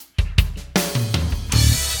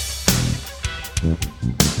The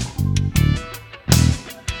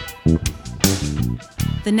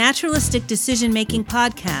Naturalistic Decision-Making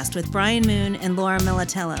Podcast with Brian Moon and Laura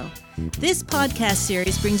Militello. This podcast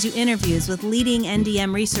series brings you interviews with leading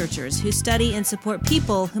NDM researchers who study and support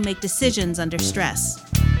people who make decisions under stress.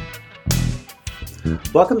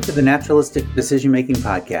 Welcome to the Naturalistic Decision-Making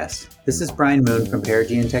Podcast. This is Brian Moon from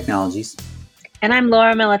Paragean Technologies. And I'm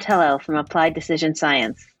Laura Militello from Applied Decision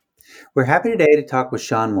Science. We're happy today to talk with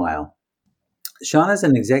Sean Weil. Sean is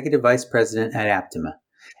an Executive Vice President at Aptima.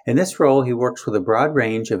 In this role, he works with a broad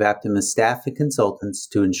range of Aptima's staff and consultants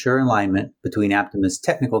to ensure alignment between Aptima's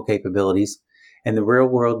technical capabilities and the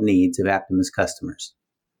real-world needs of Aptima's customers.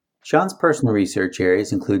 Sean's personal research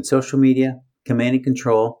areas include social media, command and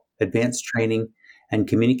control, advanced training, and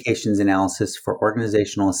communications analysis for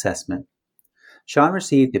organizational assessment. Sean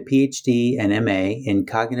received a PhD and MA in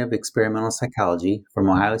cognitive experimental psychology from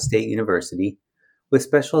Ohio State University, with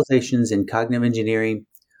specializations in cognitive engineering,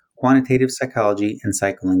 quantitative psychology, and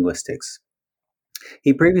psycholinguistics.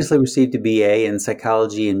 He previously received a BA in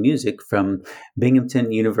psychology and music from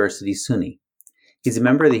Binghamton University SUNY. He's a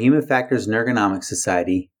member of the Human Factors and Ergonomics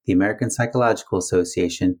Society, the American Psychological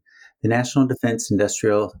Association, the National Defense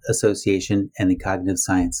Industrial Association, and the Cognitive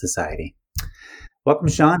Science Society. Welcome,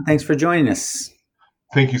 Sean. Thanks for joining us.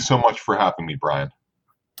 Thank you so much for having me, Brian.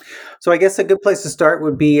 So I guess a good place to start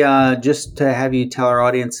would be just to have you tell our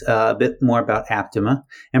audience a bit more about Aptima,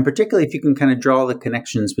 and particularly if you can kind of draw the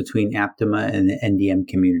connections between Aptima and the NDM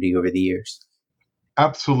community over the years.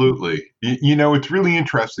 Absolutely. It's really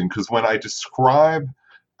interesting because when I describe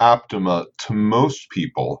Aptima to most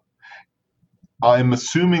people, I'm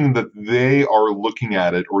assuming that they are looking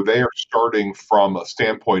at it or they are starting from a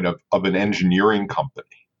standpoint of an engineering company.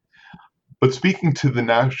 But speaking to the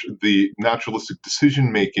naturalistic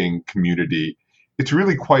decision-making community, it's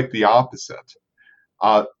really quite the opposite.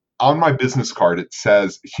 On my business card, it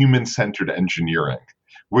says human-centered engineering,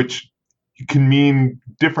 which can mean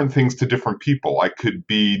different things to different people. I could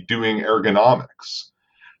be doing ergonomics,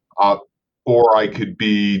 or I could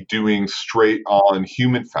be doing straight-on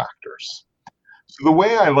human factors. So the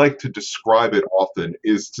way I like to describe it often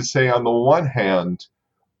is to say, on the one hand,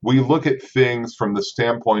 we look at things from the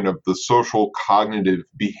standpoint of the social, cognitive,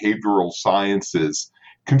 behavioral sciences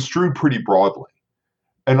construed pretty broadly.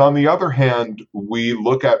 And on the other hand, we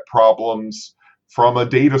look at problems from a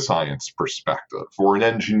data science perspective or an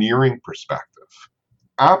engineering perspective.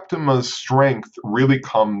 Aptima's strength really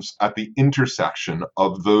comes at the intersection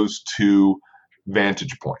of those two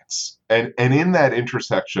vantage points. And in that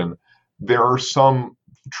intersection, there are some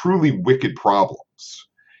truly wicked problems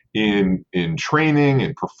in training,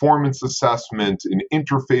 in performance assessment, in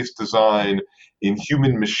interface design, in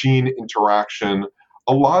human-machine interaction,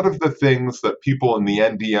 a lot of the things that people in the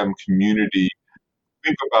NDM community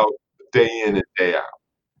think about day in and day out.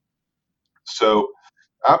 So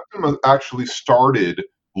Aptima actually started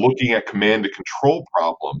looking at command and control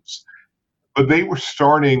problems, but they were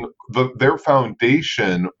starting, their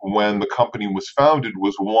foundation when the company was founded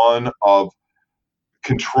was one of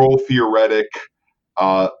control theoretic,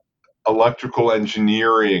 electrical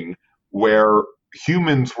engineering, where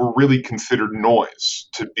humans were really considered noise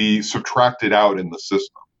to be subtracted out in the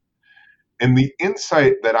system. And the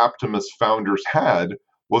insight that Aptima's founders had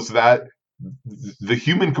was that the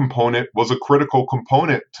human component was a critical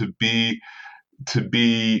component to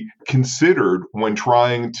be considered when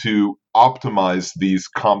trying to optimize these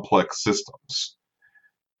complex systems.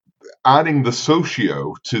 Adding the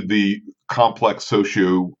socio to the complex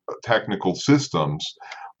socio-technical systems,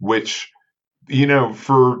 which,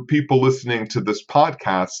 for people listening to this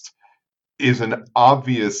podcast, is an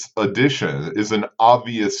obvious addition, is an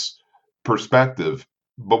obvious perspective.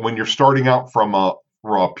 But when you're starting out from a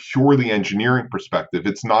purely engineering perspective,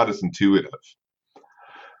 it's not as intuitive.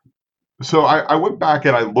 So I went back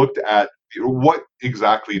and I looked at what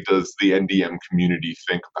exactly does the NDM community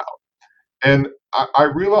think about. And I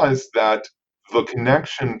realized that the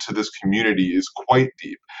connection to this community is quite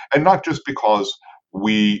deep. And not just because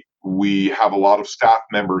we have a lot of staff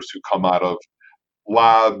members who come out of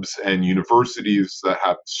labs and universities that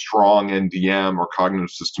have strong NDM or cognitive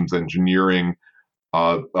systems engineering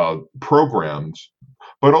programs,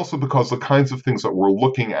 but also because the kinds of things that we're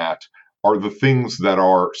looking at are the things that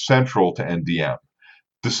are central to NDM.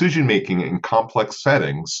 Decision-making in complex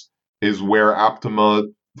settings is where Aptima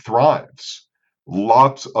thrives.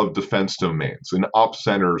 Lots of defense domains in op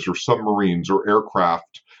centers or submarines or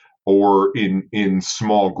aircraft or in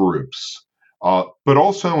small groups, but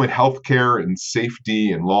also in healthcare and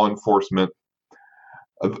safety and law enforcement.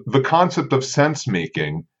 The concept of sense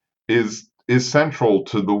making is is central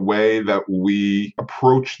to the way that we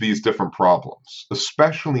approach these different problems,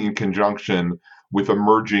 especially in conjunction with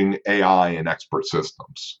emerging AI and expert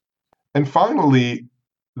systems. And finally,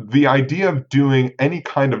 the idea of doing any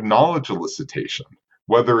kind of knowledge elicitation,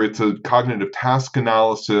 whether it's a cognitive task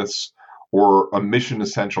analysis or a mission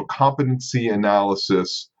essential competency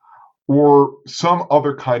analysis, or some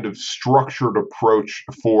other kind of structured approach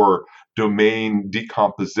for domain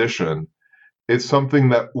decomposition, is something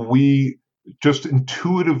that we just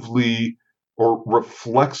intuitively or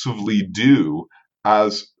reflexively do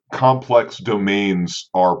as complex domains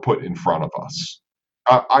are put in front of us.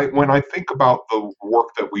 When I think about the work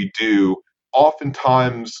that we do,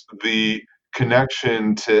 oftentimes the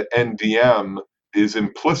connection to NDM is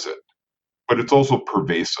implicit, but it's also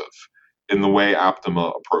pervasive in the way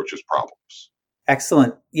Aptima approaches problems.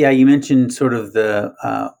 Excellent. Yeah, you mentioned sort of the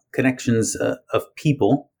connections of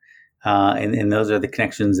people, and those are the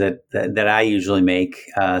connections that I usually make.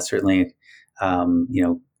 Certainly,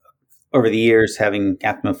 over the years, having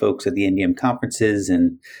Aptima folks at the NDM conferences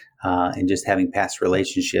and just having past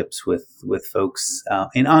relationships with folks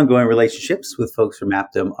and ongoing relationships with folks from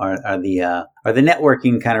Aptima are the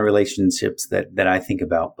networking kind of relationships that I think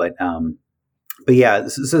about. But yeah,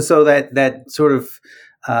 so that sort of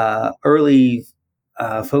early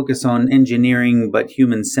focus on engineering but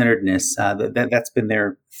human-centeredness that's been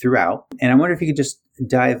there throughout. And I wonder if you could just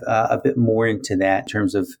dive a bit more into that in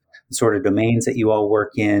terms of the sort of domains that you all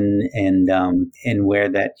work in and where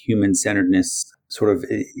that human-centeredness sort of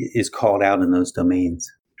is called out in those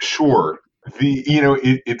domains. Sure.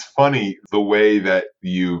 It's funny the way that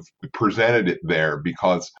you've presented it there,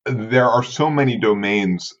 because there are so many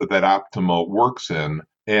domains that Aptima works in.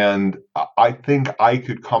 And I think I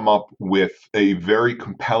could come up with a very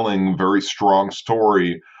compelling, very strong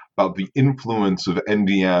story about the influence of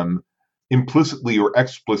NDM implicitly or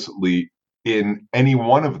explicitly in any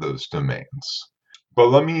one of those domains. But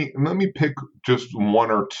let me pick just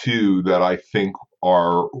one or two that I think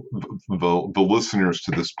are the listeners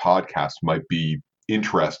to this podcast might be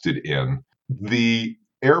interested in. The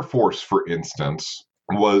Air Force, for instance,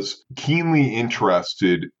 was keenly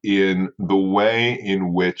interested in the way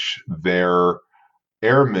in which their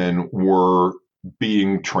airmen were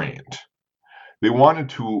being trained. They wanted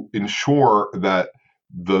to ensure that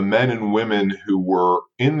the men and women who were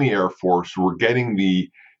in the Air Force were getting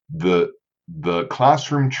the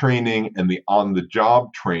classroom training and the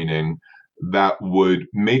on-the-job training that would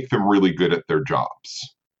make them really good at their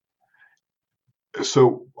jobs.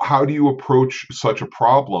 So how do you approach such a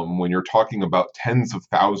problem when you're talking about tens of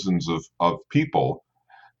thousands of people?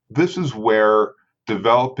 This is where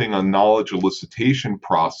developing a knowledge elicitation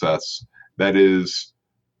process that is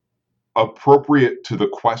appropriate to the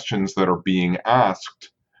questions that are being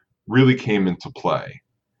asked really came into play.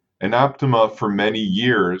 And Aptima, for many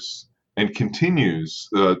years, and continues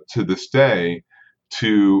to this day,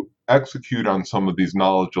 to execute on some of these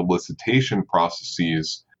knowledge elicitation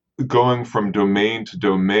processes, going from domain to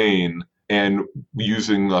domain and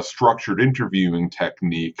using a structured interviewing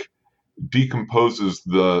technique, decomposes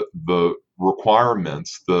the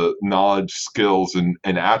requirements, the knowledge, skills, and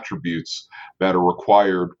attributes that are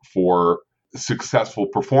required for successful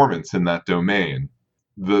performance in that domain.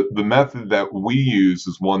 The method that we use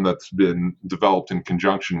is one that's been developed in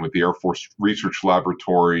conjunction with the Air Force Research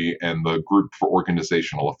Laboratory and the Group for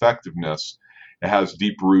Organizational Effectiveness. It has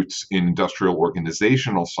deep roots in industrial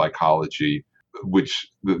organizational psychology,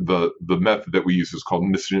 which the method that we use is called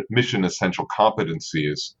mission essential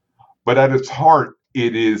competencies. But at its heart,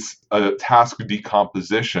 it is a task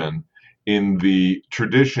decomposition in the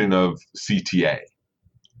tradition of CTA.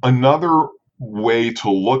 Another way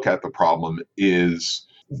to look at the problem is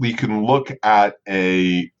we can look at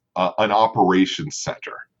an operations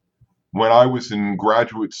center. When I was in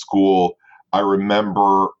graduate school, I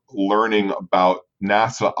remember learning about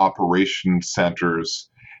NASA operations centers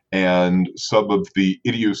and some of the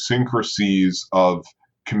idiosyncrasies of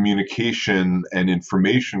communication and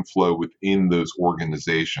information flow within those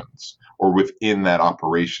organizations or within that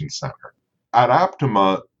operations center. At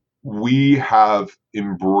Aptima, we have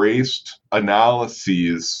embraced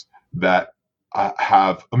analyses that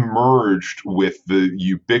have emerged with the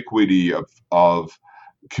ubiquity of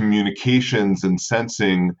communications and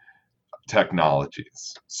sensing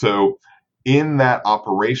technologies. So in that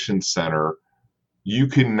operations center, you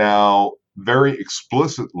can now very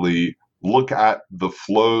explicitly look at the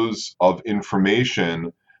flows of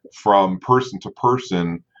information from person to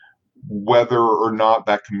person, whether or not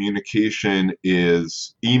that communication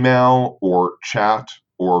is email or chat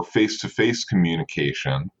or face-to-face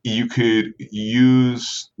communication. You could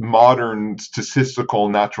use modern statistical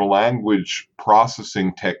natural language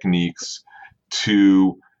processing techniques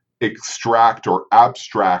to extract or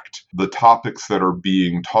abstract the topics that are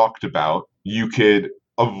being talked about. You could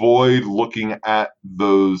avoid looking at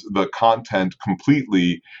the content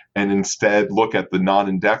completely and instead look at the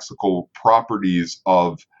non-indexical properties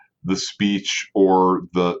of the speech or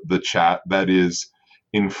the chat, that is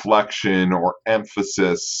inflection or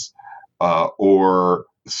emphasis or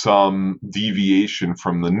some deviation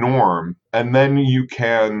from the norm. And then you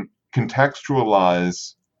can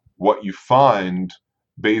contextualize what you find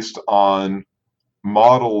based on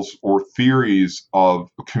models or theories of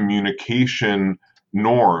communication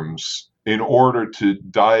norms in order to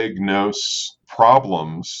diagnose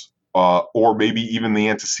problems or maybe even the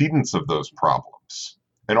antecedents of those problems.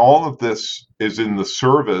 And all of this is in the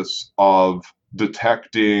service of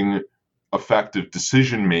detecting effective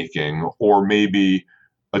decision making or maybe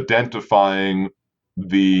identifying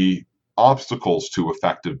the obstacles to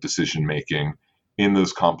effective decision making in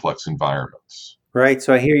those complex environments. Right.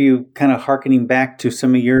 So I hear you kind of hearkening back to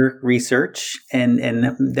some of your research, and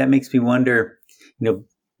that makes me wonder,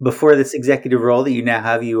 before this executive role that you now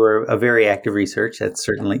have, you were a very active researcher. That's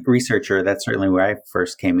certainly where I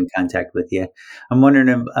first came in contact with you. I'm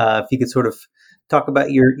wondering if you could sort of talk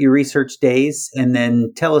about your research days and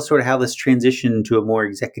then tell us sort of how this transition to a more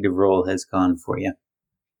executive role has gone for you.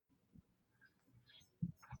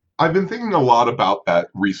 I've been thinking a lot about that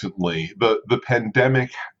recently. The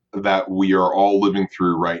pandemic that we are all living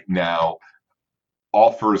through right now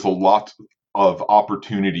offers a lot of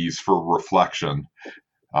opportunities for reflection.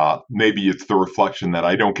 Maybe it's the reflection that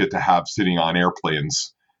I don't get to have sitting on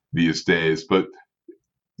airplanes these days. But,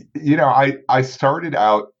 I started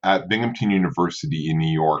out at Binghamton University in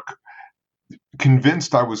New York,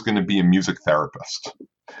 convinced I was going to be a music therapist.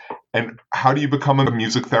 And how do you become a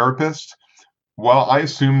music therapist? Well, I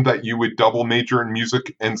assumed that you would double major in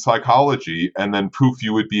music and psychology, and then poof,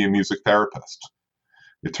 you would be a music therapist.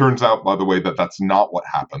 It turns out, by the way, that that's not what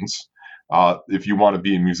happens. If you want to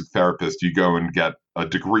be a music therapist, you go and get a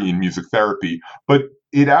degree in music therapy. But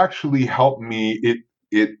it actually helped me.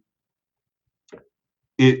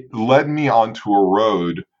 It led me onto a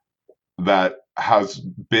road that has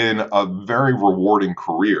been a very rewarding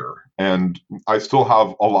career. And I still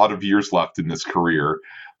have a lot of years left in this career,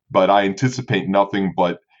 but I anticipate nothing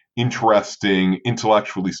but interesting,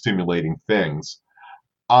 intellectually stimulating things.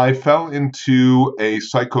 I fell into a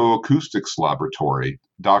psychoacoustics laboratory.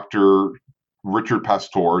 Dr. Richard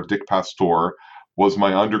Pastor, Dick Pastor, was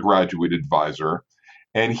my undergraduate advisor,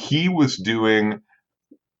 and he was doing,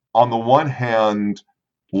 on the one hand,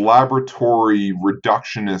 laboratory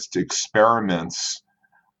reductionist experiments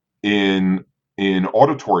in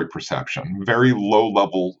auditory perception, very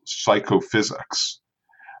low-level psychophysics.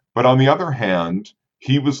 But on the other hand,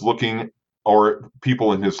 he was looking, or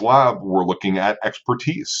people in his lab were looking at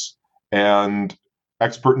expertise and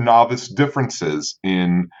expert novice differences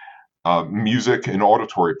in music and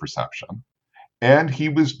auditory perception. And he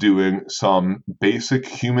was doing some basic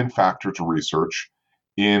human factors research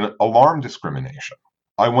in alarm discrimination.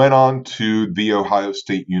 I went on to The Ohio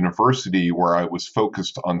State University, where I was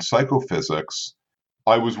focused on psychophysics.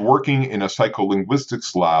 I was working in a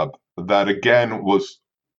psycholinguistics lab that, again, was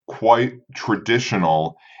quite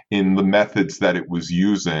traditional in the methods that it was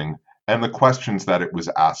using and the questions that it was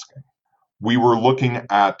asking. We were looking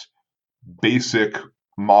at basic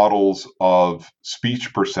models of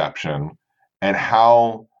speech perception and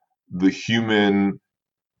how the human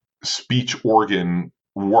speech organ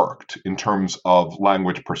worked in terms of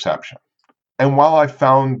language perception. And while I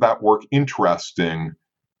found that work interesting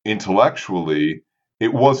intellectually,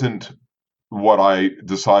 it wasn't what I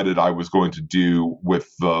decided I was going to do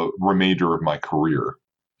with the remainder of my career.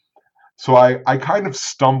 So I kind of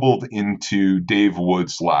stumbled into Dave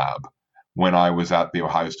Wood's lab when I was at The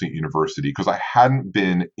Ohio State University because I hadn't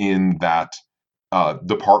been in that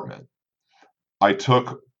department. I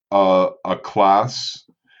took a class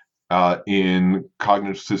in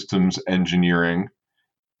cognitive systems engineering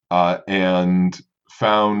and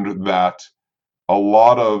found that a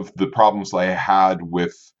lot of the problems I had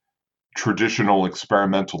with traditional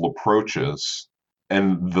experimental approaches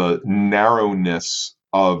and the narrowness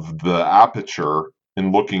of the aperture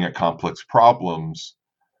in looking at complex problems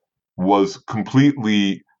was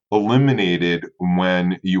completely eliminated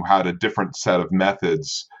when you had a different set of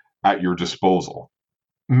methods at your disposal.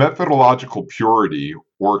 Methodological purity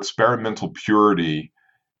or experimental purity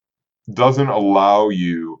doesn't allow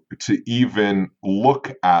you to even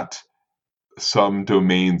look at some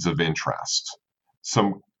domains of interest,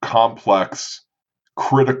 some complex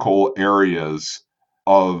critical areas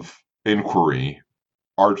of inquiry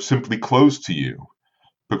are simply closed to you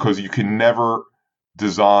because you can never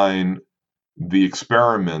design the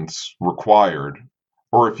experiments required.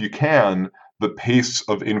 Or if you can, the pace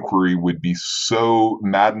of inquiry would be so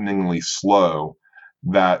maddeningly slow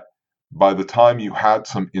that by the time you had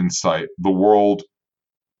some insight, the world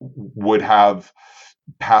would have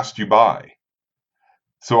passed you by.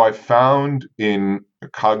 So I found in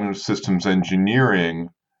cognitive systems engineering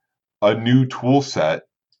a new tool set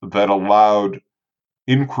that allowed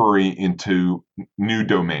inquiry into new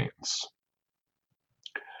domains.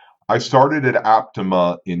 I started at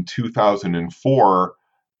Aptima in 2004,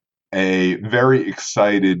 a very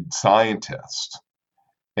excited scientist,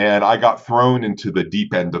 and I got thrown into the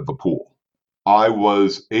deep end of the pool. I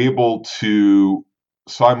was able to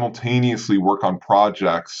simultaneously work on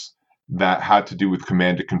projects that had to do with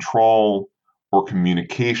command and control or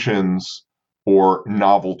communications or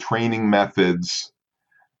novel training methods,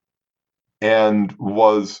 and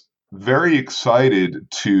was very excited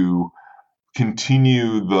to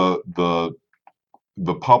continue the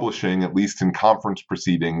publishing, at least in conference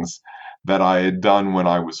proceedings, that I had done when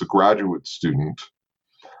I was a graduate student.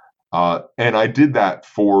 And I did that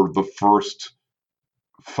for the first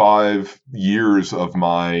 5 years of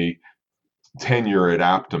my tenure at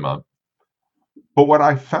Aptima. But what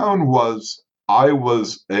I found was I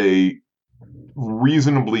was a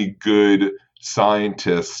reasonably good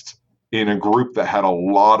scientist in a group that had a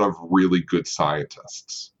lot of really good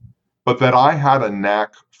scientists, but that I had a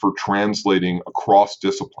knack for translating across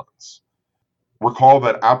disciplines. Recall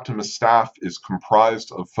that Aptima staff is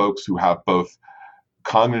comprised of folks who have both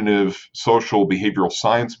cognitive, social, behavioral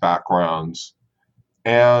science backgrounds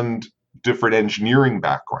and different engineering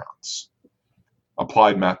backgrounds.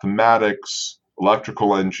 Applied mathematics,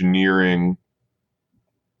 electrical engineering,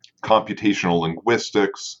 computational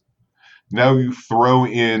linguistics. Now you throw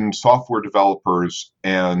in software developers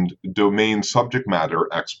and domain subject matter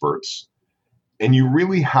experts, and you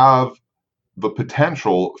really have the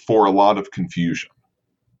potential for a lot of confusion.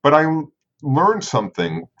 But I learned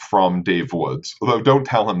something from Dave Woods, although don't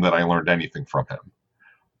tell him that I learned anything from him.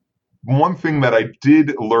 One thing that I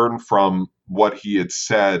did learn from what he had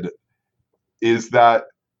said is that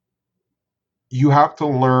you have to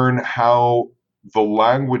learn how the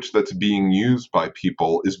language that's being used by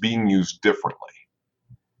people is being used differently.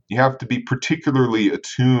 You have to be particularly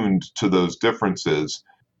attuned to those differences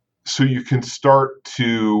so you can start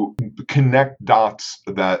to connect dots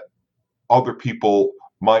that other people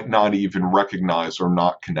might not even recognize or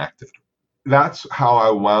not connected. That's how I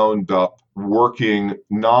wound up working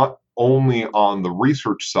not only on the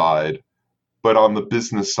research side, but on the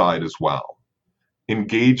business side as well.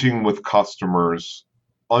 Engaging with customers,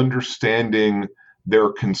 understanding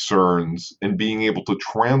their concerns, and being able to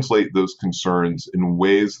translate those concerns in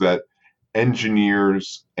ways that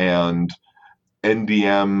engineers and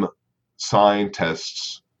NDM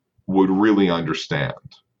scientists would really understand.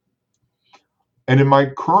 And in my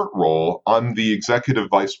current role, I'm the executive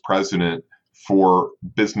vice president for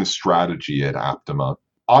business strategy at Aptima.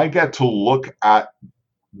 I get to look at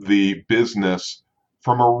the business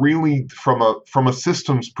from a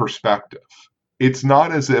systems perspective. It's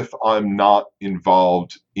not as if I'm not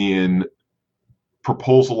involved in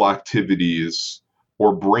proposal activities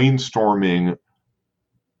or brainstorming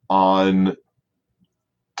on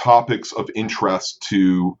topics of interest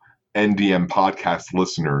to NDM podcast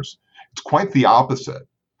listeners. It's quite the opposite.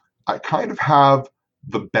 I kind of have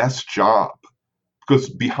the best job because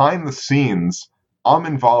behind the scenes, I'm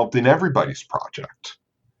involved in everybody's project.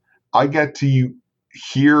 I get to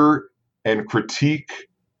hear and critique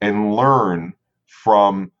and learn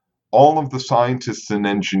from all of the scientists and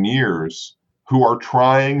engineers who are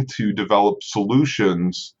trying to develop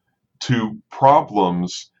solutions to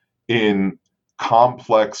problems in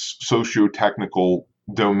complex socio-technical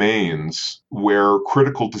domains where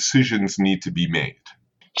critical decisions need to be made.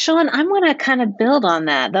 Sean, I'm going to kind of build on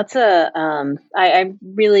that. That's I'm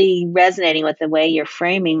really resonating with the way you're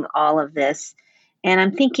framing all of this. And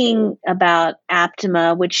I'm thinking about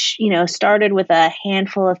Aptima, which, started with a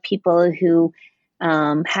handful of people who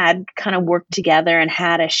had kind of worked together and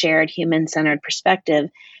had a shared human-centered perspective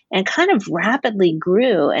and kind of rapidly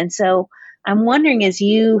grew. And so I'm wondering, as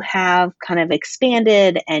you have kind of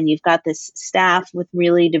expanded and you've got this staff with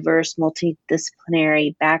really diverse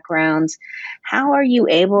multidisciplinary backgrounds, how are you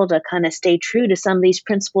able to kind of stay true to some of these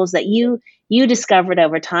principles that you discovered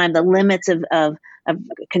over time, the limits of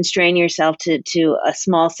constrain yourself to a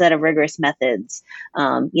small set of rigorous methods,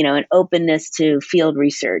 an openness to field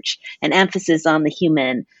research, an emphasis on the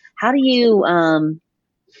human? How do you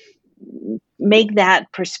make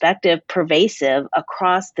that perspective pervasive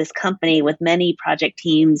across this company with many project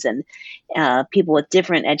teams and people with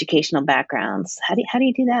different educational backgrounds? How do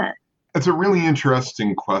you do that? It's a really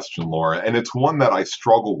interesting question, Laura, and it's one that I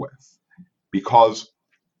struggle with because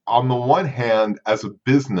on the one hand, as a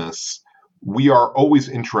business, we are always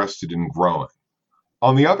interested in growing.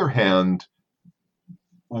 On the other hand,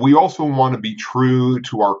 we also want to be true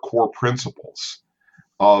to our core principles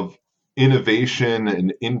of innovation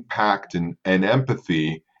and impact and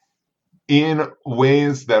empathy in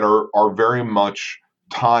ways that are very much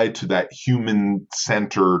tied to that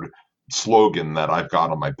human-centered slogan that I've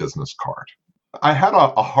got on my business card. I had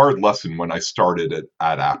a hard lesson when I started at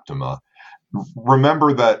Aptima.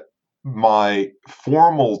 Remember that my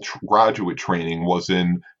formal graduate training was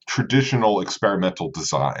in traditional experimental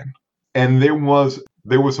design. And there was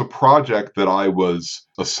a project that I was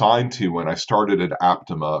assigned to when I started at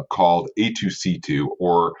Aptima called A2C2,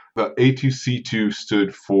 or the A2C2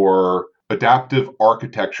 stood for Adaptive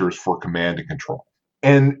Architectures for Command and Control.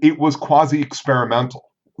 And it was quasi-experimental.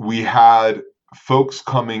 We had folks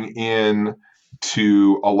coming in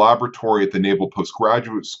to a laboratory at the Naval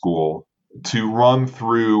Postgraduate School to run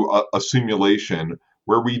through a simulation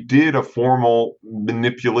where we did a formal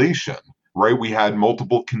manipulation, right? We had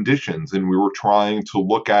multiple conditions and we were trying to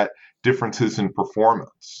look at differences in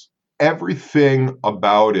performance. Everything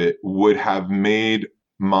about it would have made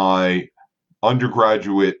my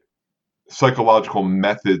undergraduate psychological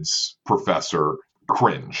methods professor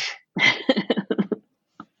cringe.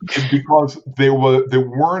 Because there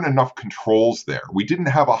weren't enough controls there. We didn't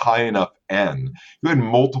have a high enough N. You had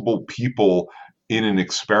multiple people in an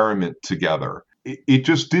experiment together. It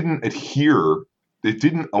just didn't adhere. It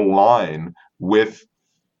didn't align with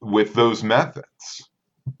those methods.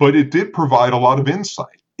 But it did provide a lot of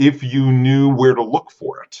insight if you knew where to look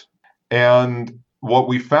for it. And what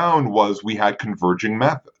we found was we had converging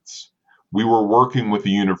methods. We were working with a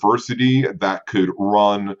university that could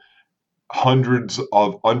run hundreds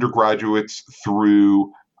of undergraduates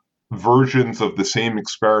through versions of the same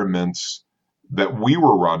experiments that we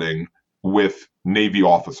were running with Navy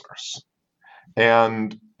officers.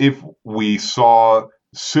 And if we saw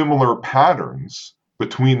similar patterns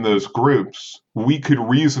between those groups, we could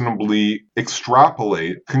reasonably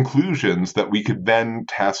extrapolate conclusions that we could then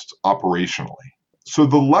test operationally. So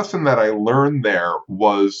the lesson that I learned there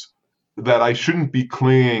was that I shouldn't be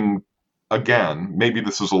clinging, again, maybe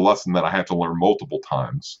this is a lesson that I had to learn multiple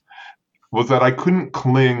times, was that I couldn't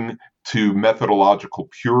cling to methodological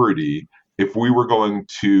purity if we were going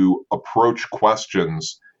to approach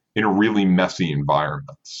questions in really messy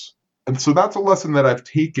environments. And so that's a lesson that I've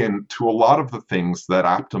taken to a lot of the things that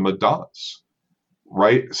Aptima does,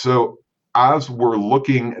 right? So as we're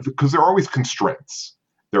looking, because there are always constraints.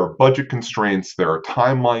 There are budget constraints, there are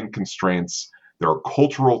timeline constraints, there are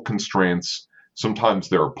cultural constraints, sometimes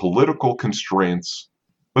there are political constraints,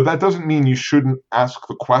 but that doesn't mean you shouldn't ask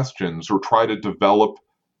the questions or try to develop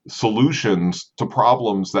solutions to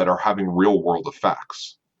problems that are having real world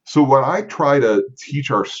effects. So what I try to teach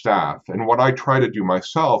our staff and what I try to do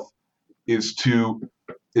myself is to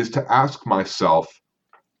ask myself,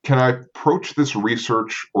 can I approach this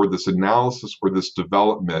research or this analysis or this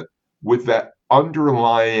development with that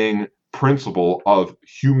underlying principle of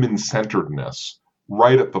human-centeredness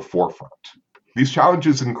right at the forefront? These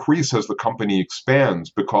challenges increase as the company expands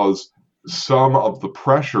because some of the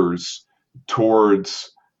pressures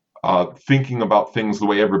towards thinking about things the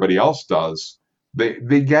way everybody else does,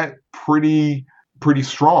 they get pretty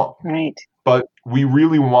strong. Right. But we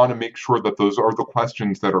really want to make sure that those are the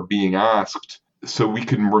questions that are being asked so we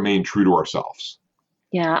can remain true to ourselves.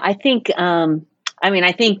 Yeah, I think,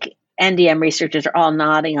 I think NDM researchers are all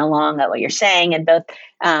nodding along at what you're saying, and both,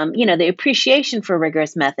 the appreciation for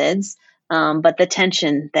rigorous methods, but the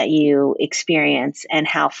tension that you experience and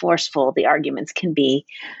how forceful the arguments can be.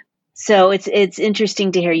 So it's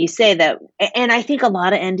interesting to hear you say that. And I think a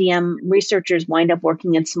lot of NDM researchers wind up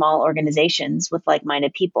working in small organizations with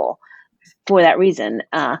like-minded people for that reason.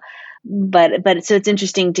 But so it's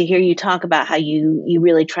interesting to hear you talk about how you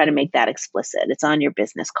really try to make that explicit. It's on your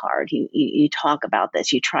business card. You talk about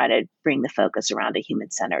this. You try to bring the focus around a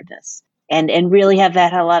human-centeredness and really have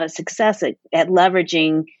had a lot of success at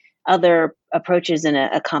leveraging other approaches in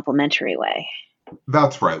a complementary way.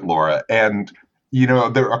 That's right, Laura. And,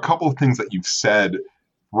 there are a couple of things that you've said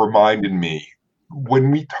reminded me.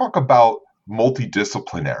 When we talk about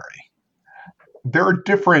multidisciplinary, there are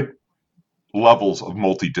different levels of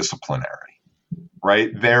multidisciplinary, right?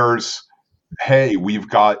 There's, hey, we've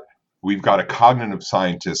got a cognitive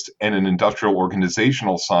scientist and an industrial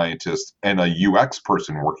organizational scientist and a UX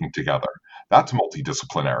person working together. That's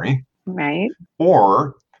multidisciplinary. Right.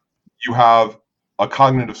 Or you have a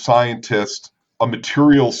cognitive scientist, a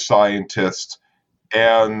materials scientist,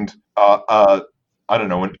 and I don't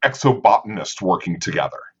know, an exobotanist working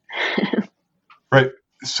together, right?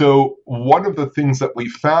 So one of the things that we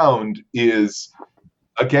found is,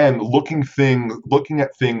 again, looking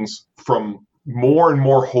at things from more and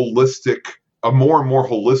more holistic, a more and more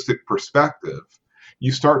holistic perspective.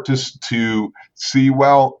 You start to see,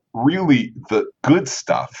 well, really the good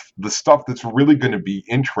stuff, the stuff that's really going to be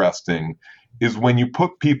interesting, is when you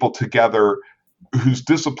put people together whose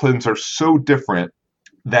disciplines are so different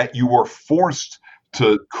that you are forced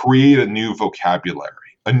to create a new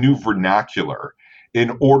vocabulary, a new vernacular,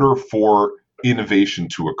 in order for innovation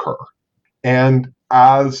to occur. And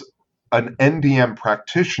as an NDM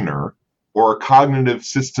practitioner or a cognitive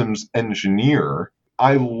systems engineer,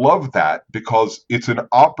 I love that because it's an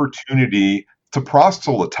opportunity to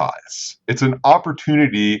proselytize. It's an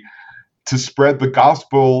opportunity to spread the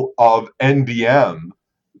gospel of NDM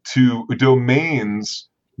to domains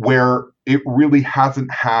where it really hasn't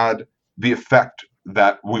had the effect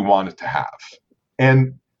that we want it to have.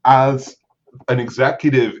 And as an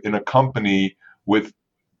executive in a company with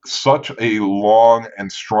such a long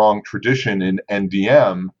and strong tradition in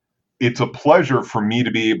NDM, it's a pleasure for me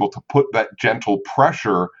to be able to put that gentle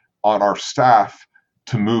pressure on our staff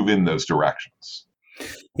to move in those directions.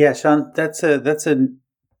 Yeah, Sean, that's an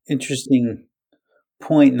interesting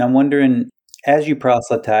point, and I'm wondering, as you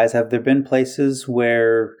proselytize, have there been places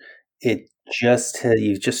where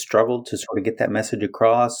you've just struggled to sort of get that message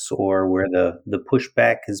across, or where the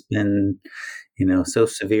pushback has been, so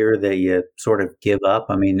severe that you sort of give up?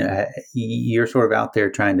 I mean, you're sort of out there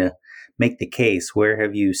trying to make the case. Where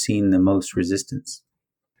have you seen the most resistance?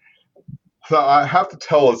 So I have to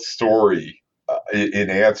tell a story in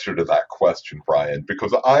answer to that question, Brian,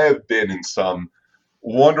 because I have been in some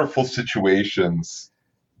wonderful situations,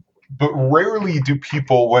 but rarely do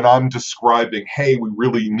people, when I'm describing, hey, we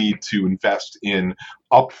really need to invest in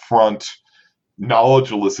upfront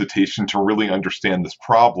knowledge elicitation to really understand this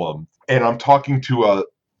problem, and I'm talking to a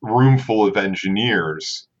room full of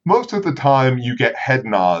engineers, most of the time you get head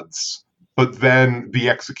nods, but then the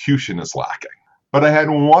execution is lacking. But I had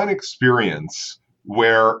one experience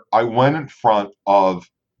where I went in front of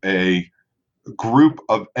a group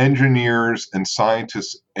of engineers and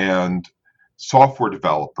scientists and software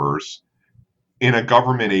developers in a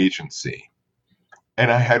government agency.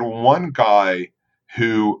 And I had one guy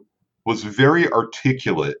who was very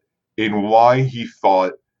articulate in why he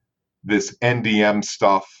thought this NDM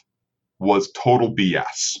stuff was total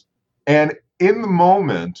BS. And in the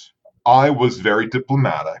moment, I was very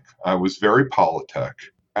diplomatic. I was very politic.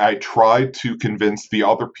 I tried to convince the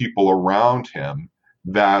other people around him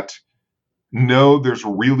that no, there's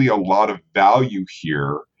really a lot of value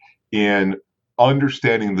here in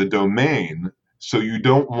understanding the domain, so you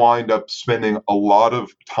don't wind up spending a lot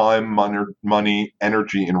of time, money,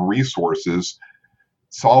 energy, and resources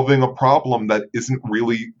solving a problem that isn't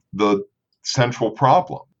really the central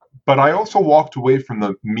problem. But I also walked away from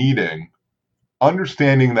the meeting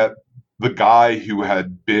understanding that the guy who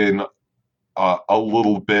had been a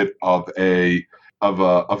little bit of a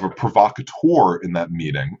provocateur in that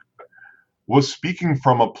meeting was speaking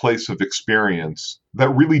from a place of experience that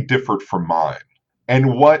really differed from mine.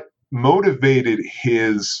 And what motivated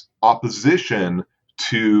his opposition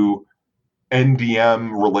to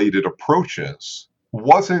NDM related approaches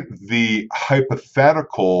wasn't the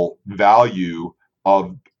hypothetical value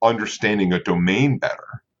of understanding a domain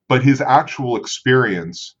better, but his actual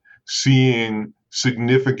experience seeing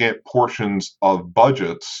significant portions of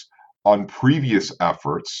budgets on previous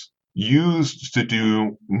efforts used to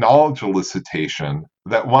do knowledge elicitation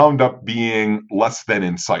that wound up being less than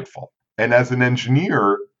insightful. And as an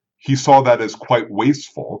engineer, he saw that as quite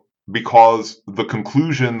wasteful because the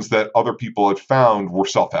conclusions that other people had found were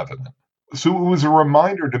self-evident. So it was a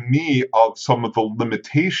reminder to me of some of the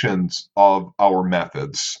limitations of our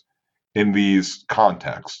methods in these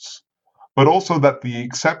contexts, but also that the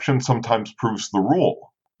exception sometimes proves the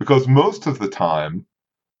rule. Because most of the time,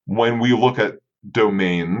 when we look at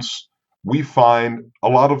domains, we find a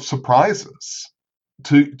lot of surprises.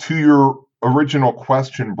 To your original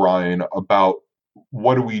question, Brian, about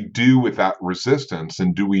what do we do with that resistance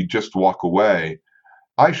and do we just walk away?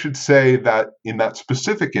 I should say that in that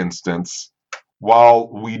specific instance,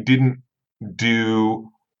 while we didn't do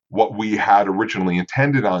what we had originally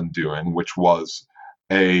intended on doing, which was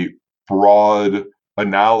a broad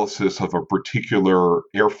analysis of a particular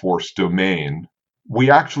Air Force domain,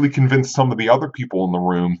 we actually convinced some of the other people in the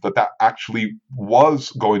room that actually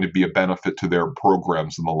was going to be a benefit to their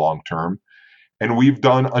programs in the long term. And we've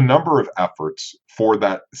done a number of efforts for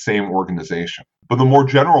that same organization. But the more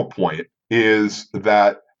general point is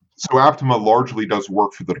that, so Aptima largely does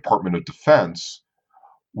work for the Department of Defense.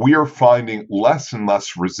 We are finding less and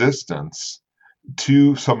less resistance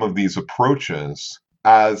to some of these approaches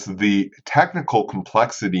as the technical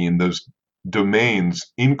complexity in those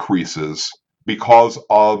domains increases because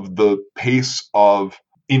of the pace of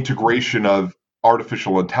integration of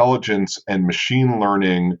artificial intelligence and machine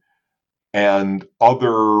learning and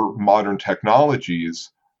other modern technologies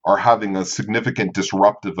are having a significant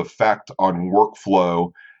disruptive effect on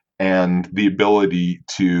workflow and the ability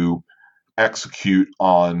to execute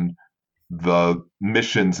on the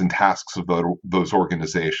missions and tasks of those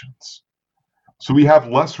organizations. So we have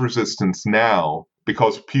less resistance now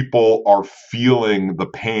because people are feeling the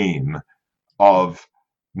pain of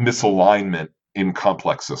misalignment in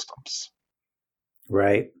complex systems.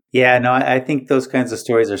 Right. Yeah, no, I think those kinds of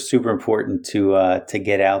stories are super important to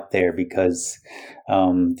get out there because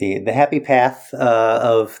the happy path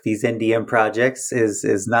of these NDM projects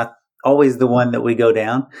is not always the one that we go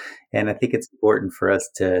down, and I think it's important for us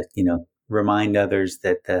to remind others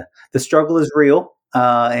that the struggle is real,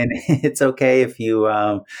 and it's okay if you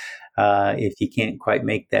can't quite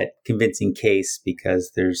make that convincing case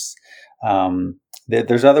because there's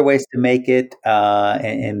other ways to make it,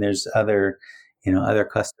 and there's other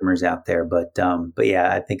customers out there. But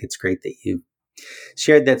yeah, I think it's great that you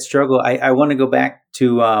shared that struggle. I want to go back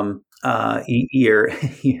to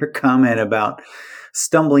your comment about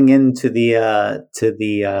stumbling into the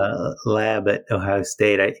lab at Ohio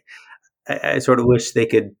State. I sort of wish they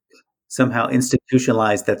could somehow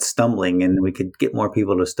institutionalize that stumbling and we could get more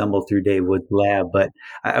people to stumble through Dave Wood's lab. But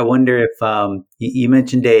I wonder if you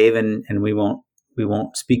mentioned Dave, and we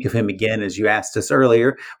won't speak of him again as you asked us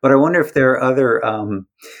earlier, but I wonder if there are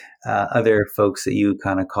other folks that you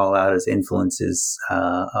kind of call out as influences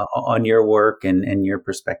on your work and your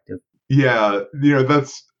perspective. Yeah,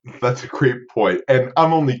 that's a great point. And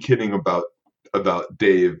I'm only kidding about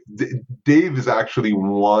Dave. Dave is actually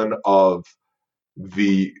one of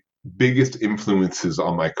the biggest influences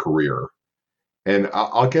on my career. And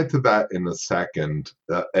I'll get to that in a second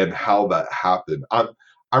and how that happened. I'm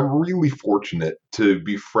really fortunate to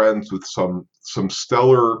be friends with some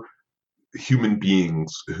stellar human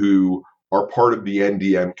beings who are part of the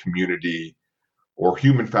NDM community, or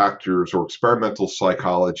human factors, or experimental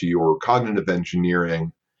psychology, or cognitive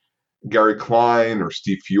engineering. Gary Klein, or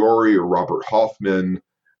Steve Fiore, or Robert Hoffman,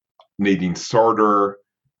 Nadine Sarter.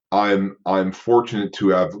 I'm fortunate to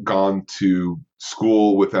have gone to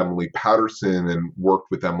school with Emily Patterson and worked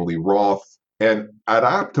with Emily Roth. And at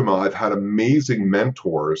Aptima, I've had amazing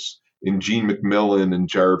mentors in Gene McMillan and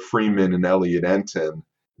Jared Freeman and Elliot Enton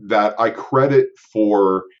that I credit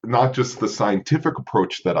for not just the scientific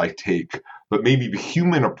approach that I take, but maybe the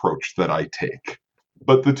human approach that I take.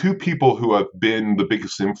 But the two people who have been the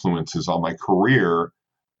biggest influences on my career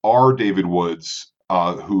are David Woods,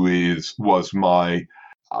 who was my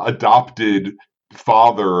adopted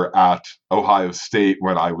father at Ohio State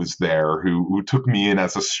when I was there, who took me in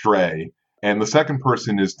as a stray. And the second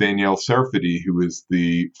person is Danielle Serfati, who is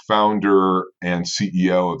the founder and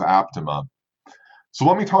CEO of Aptima. So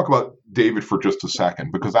let me talk about David for just a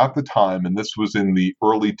second, because at the time, and this was in the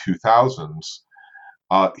early 2000s,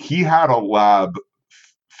 he had a lab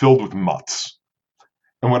filled with mutts.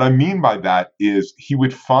 And what I mean by that is he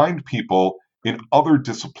would find people in other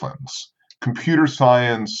disciplines, computer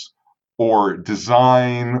science or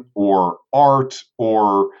design or art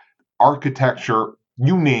or architecture,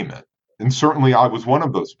 you name it. And certainly I was one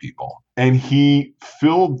of those people. And he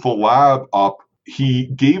filled the lab up. He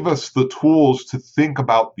gave us the tools to think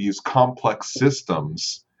about these complex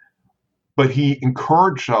systems, but he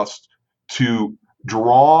encouraged us to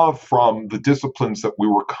draw from the disciplines that we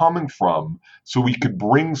were coming from so we could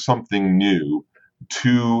bring something new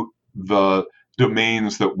to the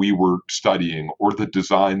domains that we were studying or the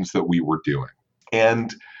designs that we were doing.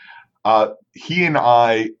 And he and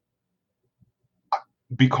I,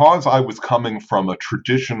 because I was coming from a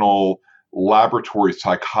traditional laboratory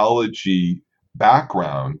psychology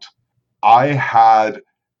background, I had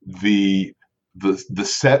the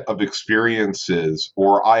set of experiences,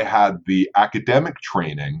 or I had the academic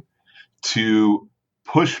training to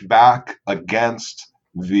push back against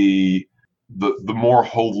the more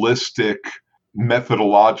holistic,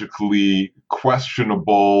 methodologically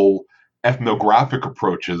questionable ethnographic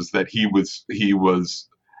approaches that he was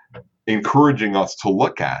encouraging us to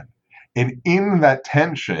look at. And in that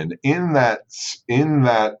tension, in that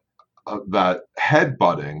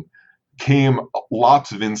headbutting, came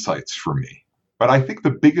lots of insights for me. But I think the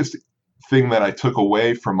biggest thing that I took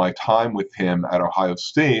away from my time with him at Ohio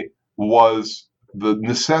State was the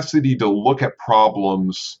necessity to look at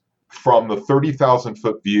problems from the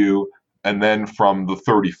 30,000-foot view and then from the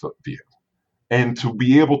 30-foot view, and to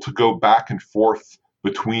be able to go back and forth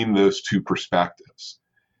between those two perspectives.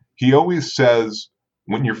 He always says,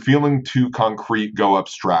 when you're feeling too concrete, go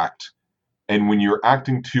abstract, and when you're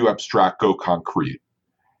acting too abstract, go concrete.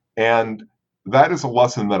 And that is a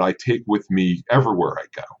lesson that I take with me everywhere I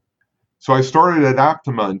go. So I started at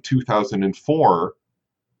Aptima in 2004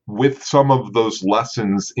 with some of those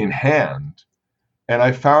lessons in hand. And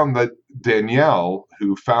I found that Danielle,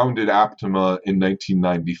 who founded Aptima in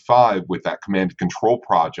 1995 with that command and control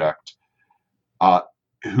project,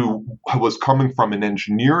 who was coming from an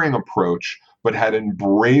engineering approach, but had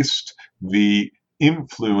embraced the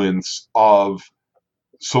influence of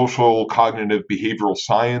social, cognitive, behavioral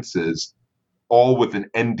sciences, all with an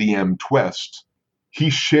NDM twist, he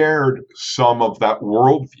shared some of that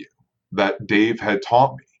worldview that Dave had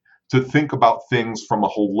taught me, to think about things from a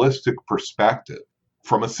holistic perspective,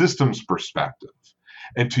 from a systems perspective,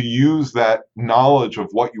 and to use that knowledge of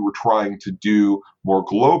what you were trying to do more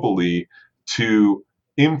globally to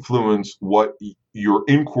influence what your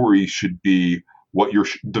inquiry should be, what your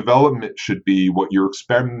development should be, what your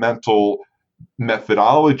experimental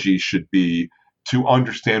methodology should be to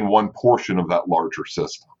understand one portion of that larger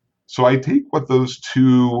system. So I take what those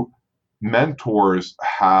two mentors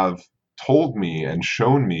have told me and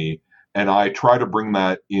shown me, and I try to bring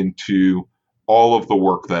that into all of the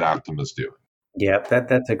work that Aptima is doing. Yeah,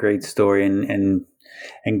 that's a great story and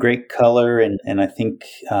great color, and I think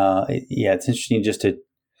it's interesting just to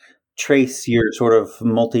trace your sort of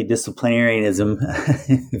multidisciplinarianism,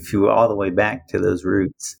 if you will, all the way back to those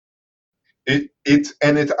roots. It's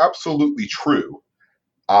absolutely true.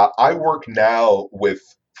 I work now with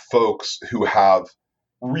folks who have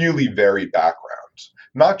really varied backgrounds,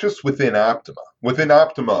 not just within Aptima. Within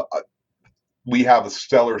Aptima, we have a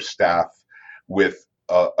stellar staff with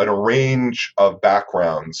a range of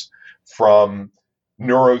backgrounds, from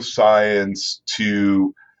neuroscience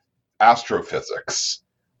to astrophysics,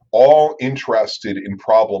 all interested in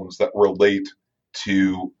problems that relate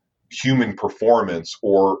to human performance,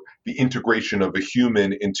 or the integration of a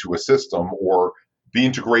human into a system, or the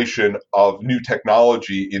integration of new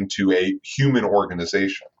technology into a human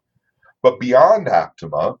organization. But beyond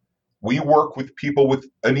Aptima, we work with people with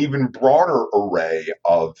an even broader array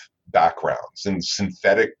of backgrounds in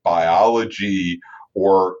synthetic biology,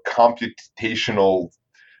 or computational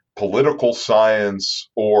political science,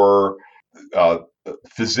 or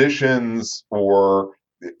physicians, or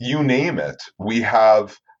you name it. We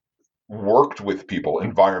have worked with people,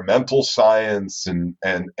 environmental science, and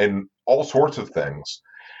all sorts of things,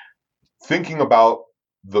 thinking about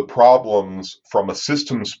the problems from a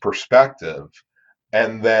systems perspective,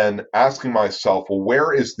 and then asking myself, well,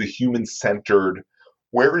 where is the human-centered,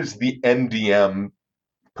 where is the NDM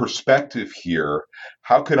perspective here?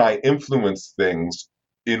 How can I influence things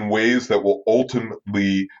in ways that will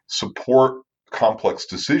ultimately support complex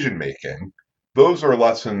decision-making? Those are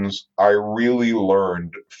lessons I really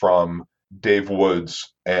learned from Dave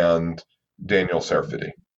Woods and Daniel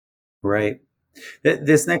Serafiti. Right.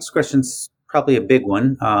 This next question's probably a big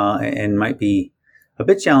one, and might be a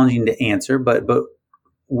bit challenging to answer, but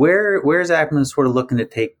where is Aptima sort of looking to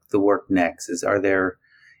take the work next? Are there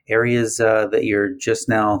areas that you're just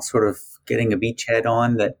now sort of getting a beachhead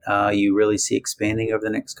on that you really see expanding over the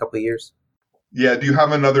next couple of years? Yeah. Do you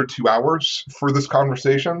have another 2 hours for this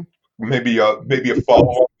conversation? Maybe a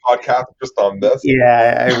follow-up podcast just on this?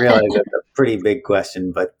 Yeah, I realize that's a pretty big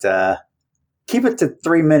question, but keep it to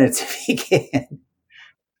 3 minutes if you can.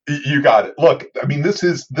 You got it. Look, I mean, this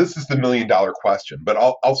is the $1 million question, but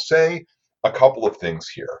I'll say a couple of things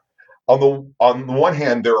here. On the one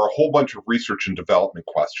hand, there are a whole bunch of research and development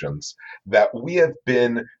questions that we have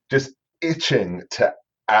been just itching to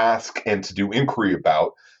ask and to do inquiry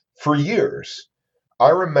about for years. I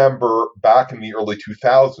remember back in the early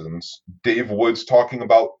 2000s, Dave Woods talking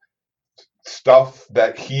about stuff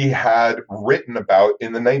that he had written about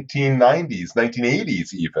in the 1990s,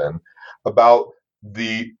 1980s even, about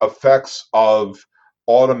the effects of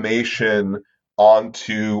automation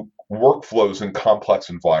onto workflows in complex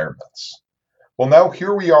environments. Well, now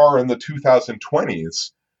here we are in the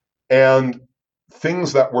 2020s, and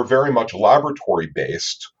things that were very much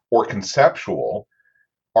laboratory-based or conceptual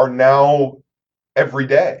are now every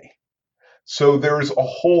day. So there's a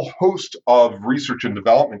whole host of research and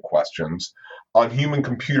development questions on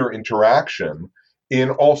human-computer interaction in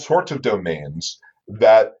all sorts of domains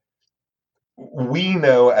that we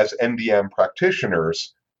know as NDM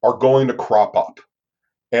practitioners are going to crop up.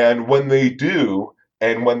 And when they do,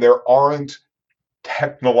 and when there aren't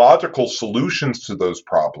technological solutions to those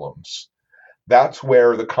problems, that's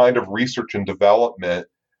where the kind of research and development,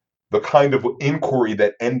 the kind of inquiry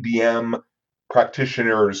that NDM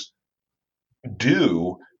practitioners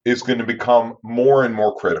do is going to become more and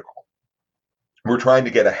more critical. We're trying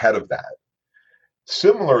to get ahead of that.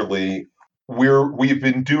 Similarly, we've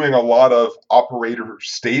been doing a lot of operator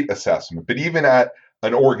state assessment, but even at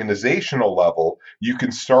an organizational level, you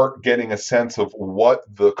can start getting a sense of what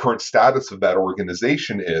the current status of that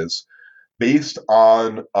organization is based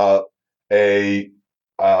on a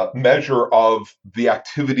measure of the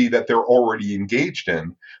activity that they're already engaged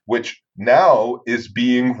in, which now is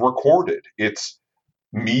being recorded. It's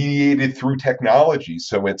mediated through technology,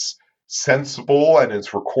 so it's sensible and it's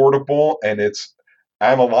recordable and it's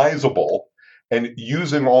analyzable. And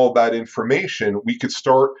using all that information, we could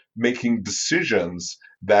start making decisions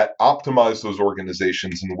that optimize those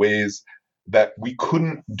organizations in ways that we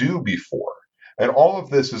couldn't do before. And all of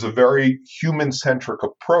this is a very human-centric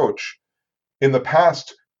approach. In the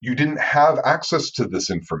past, you didn't have access to this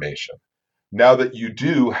information. Now that you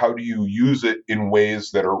do, how do you use it in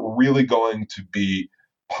ways that are really going to be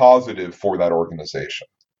positive for that organization?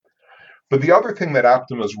 But the other thing that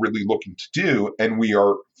Aptima is really looking to do, and we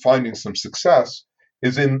are finding some success,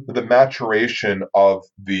 is in the maturation of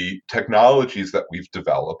the technologies that we've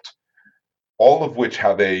developed, all of which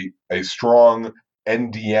have a strong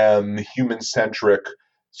NDM, human-centric,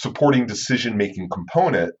 supporting decision-making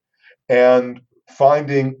component, and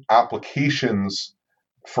finding applications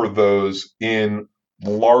for those in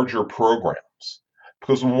larger programs.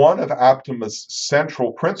 Because one of Aptima's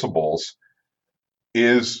central principles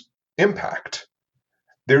is impact.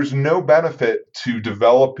 There's no benefit to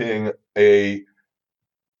developing a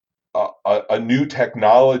new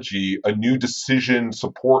technology, a new decision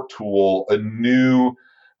support tool, a new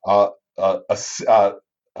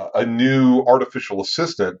artificial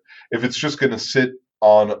assistant if it's just going to sit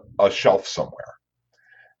on a shelf somewhere.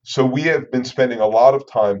 So we have been spending a lot of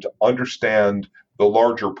time to understand the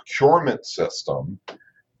larger procurement system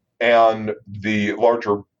and the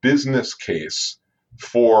larger business case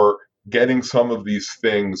for getting some of these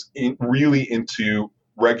things really into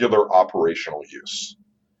regular operational use.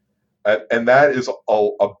 And that is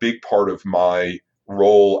a big part of my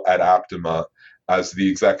role at Aptima as the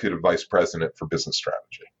Executive Vice President for Business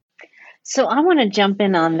Strategy. So I want to jump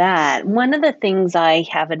in on that. One of the things I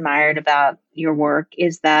have admired about your work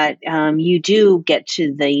is that you do get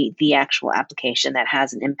to the actual application that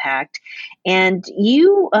has an impact. And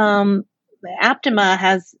you, Aptima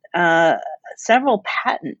has several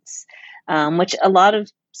patents, which a lot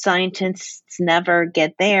of scientists never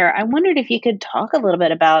get there. I wondered if you could talk a little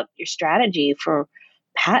bit about your strategy for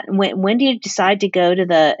patent. When do you decide to go to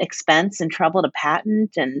the expense and trouble to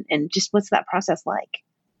patent, and just what's that process like?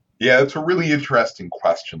 Yeah, it's a really interesting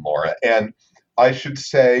question, Laura. And I should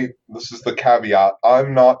say, this is the caveat,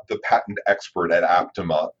 I'm not the patent expert at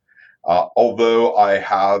Aptima. Although I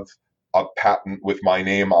have a patent with my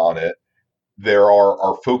name on it, there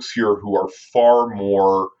are folks here who are far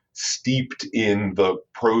more steeped in the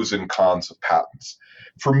pros and cons of patents.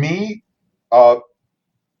 For me,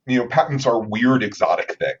 patents are weird,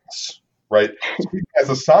 exotic things, right?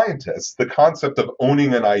 As a scientist, the concept of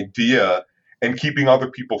owning an idea and keeping other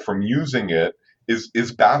people from using it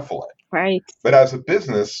is baffling. Right. But as a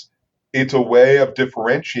business, it's a way of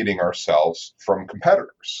differentiating ourselves from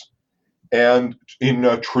competitors. And in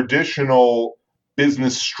a traditional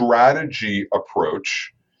business strategy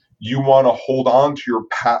approach, you want to hold on to your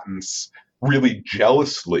patents really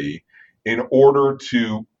jealously in order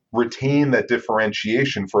to retain that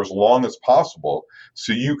differentiation for as long as possible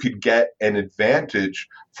so you could get an advantage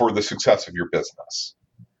for the success of your business.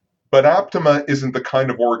 But Aptima isn't the kind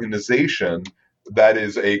of organization that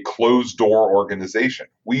is a closed-door organization.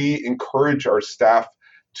 We encourage our staff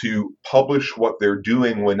to publish what they're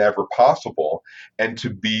doing whenever possible and to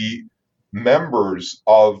be members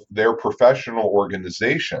of their professional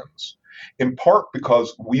organizations, in part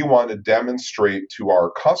because we want to demonstrate to our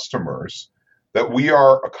customers that we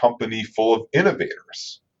are a company full of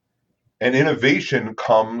innovators. And innovation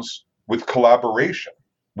comes with collaboration,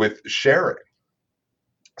 with sharing.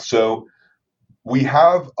 So we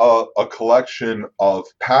have a collection of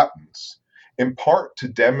patents, in part to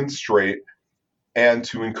demonstrate and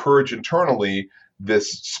to encourage internally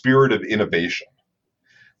this spirit of innovation.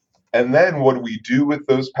 And then what do we do with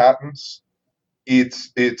those patents?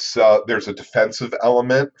 There's a defensive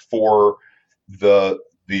element for the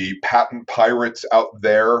patent pirates out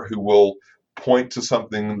there who will point to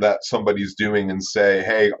something that somebody's doing and say,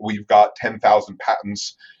 hey, we've got 10,000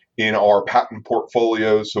 patents in our patent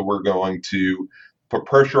portfolio, so we're going to put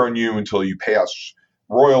pressure on you until you pay us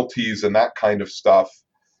royalties and that kind of stuff.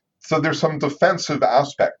 So there's some defensive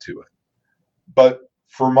aspect to it. But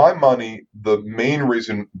for my money, the main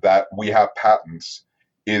reason that we have patents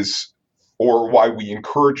is, or why we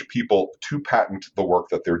encourage people to patent the work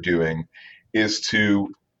that they're doing, is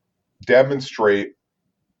to demonstrate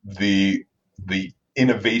the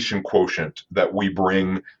innovation quotient that we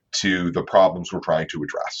bring to the problems we're trying to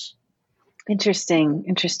address. Interesting.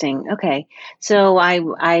 Okay, so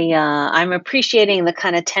I'm appreciating the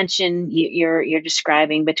kind of tension you're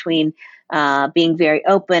describing between being very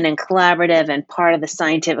open and collaborative and part of the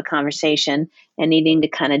scientific conversation, and needing to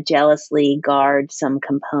kind of jealously guard some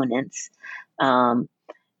components. And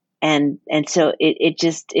so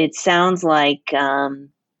it sounds like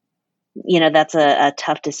that's a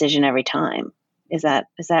tough decision every time. Is that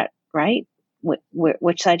right?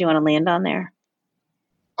 Which side do you want to land on there?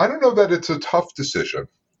 I don't know that it's a tough decision.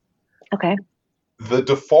 Okay. The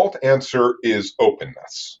default answer is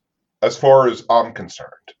openness, as far as I'm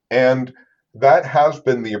concerned. And that has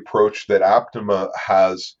been the approach that Aptima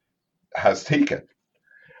has taken.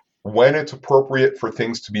 When it's appropriate for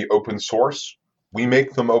things to be open source, we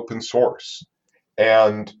make them open source.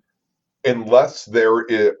 And unless there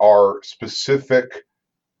are specific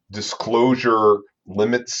disclosure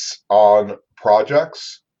limits on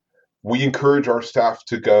projects, we encourage our staff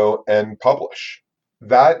to go and publish.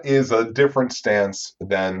 That is a different stance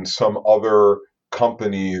than some other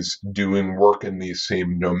companies doing work in these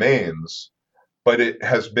same domains. But it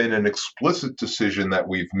has been an explicit decision that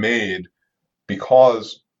we've made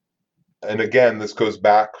because, and again, this goes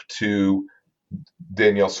back to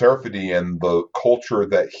Daniel Serfady and the culture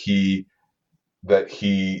that he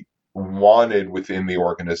wanted within the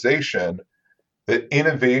organization, that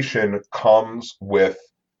innovation comes with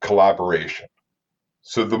collaboration.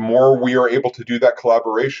 So the more we are able to do that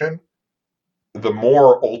collaboration, the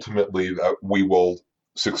more ultimately that we will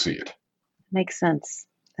succeed. Makes sense.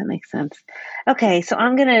 That makes sense. Okay, so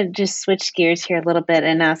I'm going to just switch gears here a little bit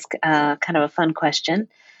and ask kind of a fun question.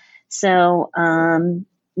 So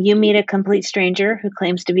you meet a complete stranger who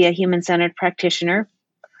claims to be a human-centered practitioner.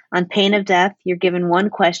 On pain of death, you're given one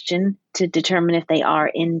question to determine if they are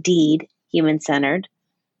indeed human-centered.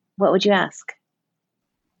 What would you ask?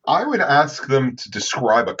 I would ask them to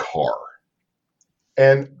describe a car,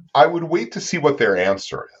 and I would wait to see what their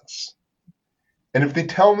answer is. And if they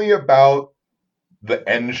tell me about the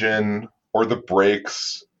engine or the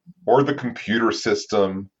brakes or the computer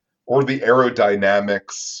system or the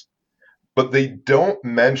aerodynamics, but they don't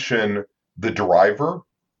mention the driver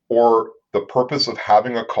or the purpose of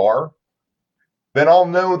having a car, then I'll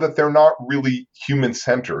know that they're not really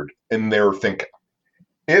human-centered in their thinking.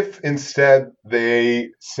 If instead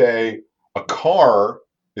they say a car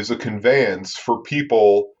is a conveyance for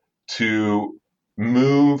people to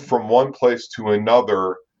move from one place to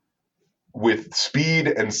another with speed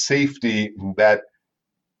and safety that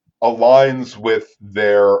aligns with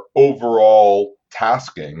their overall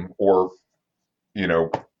tasking, or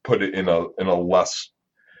put it in a less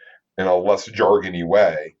jargony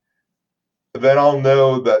way, then I'll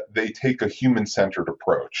know that they take a human-centered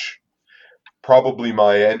approach. Probably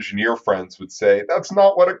my engineer friends would say, that's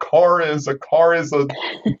not what a car is. A car is a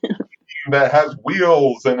that has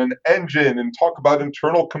wheels and an engine, and talk about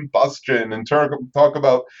internal combustion, and talk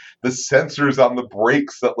about the sensors on the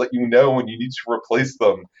brakes that let you know when you need to replace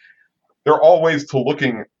them. There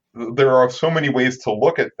are so many ways to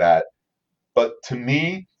look at that. But to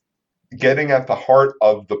me, getting at the heart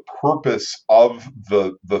of the purpose of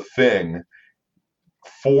the thing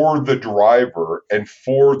for the driver and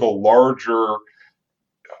for the larger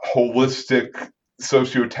holistic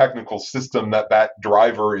socio-technical system that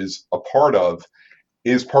driver is a part of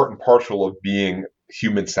is part and parcel of being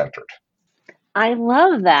human-centered. I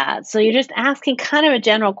love that. So you're just asking kind of a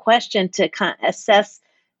general question to kind of assess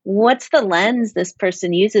what's the lens this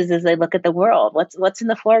person uses as they look at the world. What's in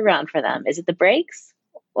the foreground for them? Is it the brakes,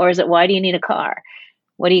 or is it why do you need a car?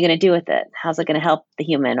 What are you going to do with it? How's it going to help the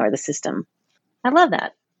human or the system? I love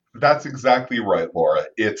that. That's exactly right, Laura.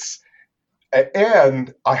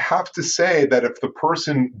 And I have to say that if the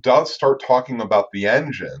person does start talking about the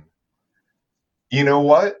engine, you know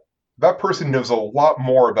what? That person knows a lot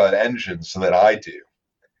more about engines than I do.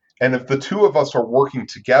 And if the two of us are working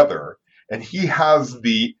together and he has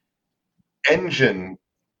the engine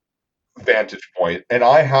vantage point and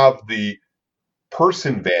I have the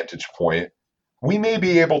person vantage point, we may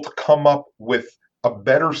be able to come up with a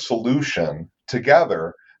better solution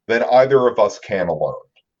together than either of us can alone.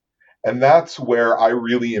 And that's where I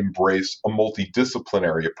really embrace a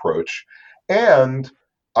multidisciplinary approach. And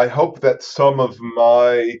I hope that some of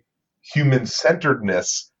my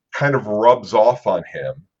human-centeredness kind of rubs off on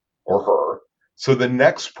him or her. So the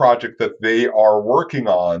next project that they are working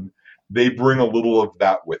on, they bring a little of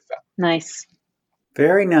that with them. Nice.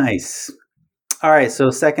 Very nice. All right.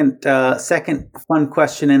 So second fun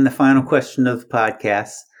question and the final question of the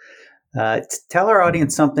podcast. Tell our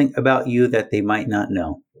audience something about you that they might not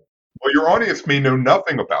know. Well, your audience may know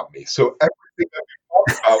nothing about me, so everything that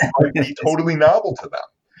we talk about might be totally novel to them.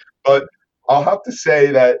 But I'll have to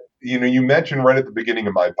say that, you mentioned right at the beginning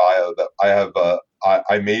of my bio that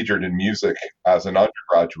I majored in music as an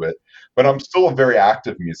undergraduate, but I'm still a very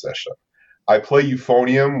active musician. I play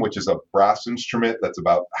euphonium, which is a brass instrument that's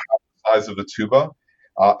about half the size of a tuba,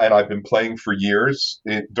 and I've been playing for years.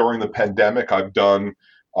 During the pandemic, I've done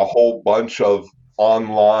a whole bunch of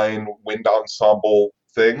online wind ensemble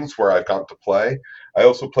things where I've gotten to play. I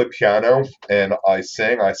also play piano and I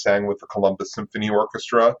sing. I sang with the Columbus Symphony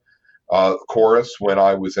Orchestra chorus when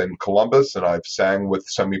I was in Columbus, and I've sang with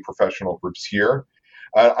semi-professional groups here.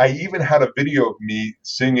 I even had a video of me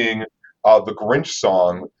singing the Grinch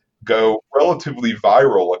song go relatively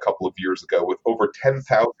viral a couple of years ago with over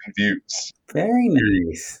 10,000 views. Very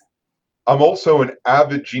nice. I'm also an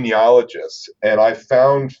avid genealogist, and I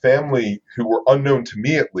found family who were unknown to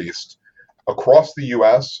me, at least, across the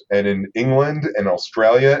US and in England and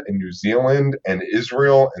Australia and New Zealand and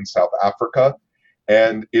Israel and South Africa.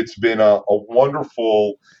 And it's been a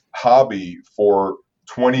wonderful hobby for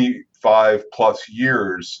 25 plus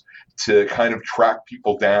years to kind of track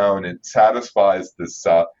people down. It satisfies this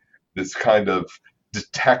kind of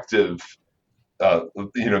detective,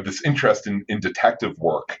 this interest in detective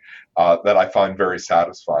work that I find very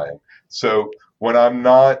satisfying. So when I'm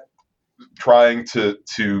not trying to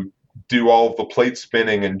do all of the plate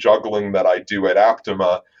spinning and juggling that I do at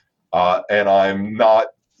Aptima, and I'm not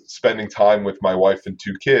spending time with my wife and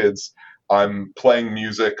 2 kids, I'm playing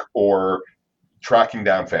music or tracking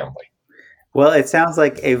down family. Well, it sounds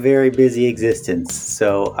like a very busy existence.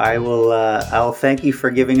 So I'll thank you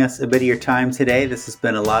for giving us a bit of your time today. This has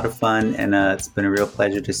been a lot of fun, and it's been a real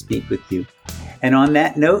pleasure to speak with you. And on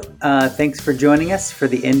that note, thanks for joining us for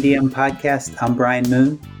the NDM podcast. I'm Brian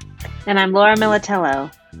Moon. And I'm Laura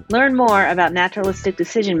Militello. Learn more about naturalistic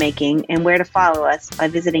decision making and where to follow us by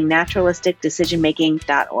visiting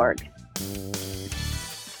naturalisticdecisionmaking.org.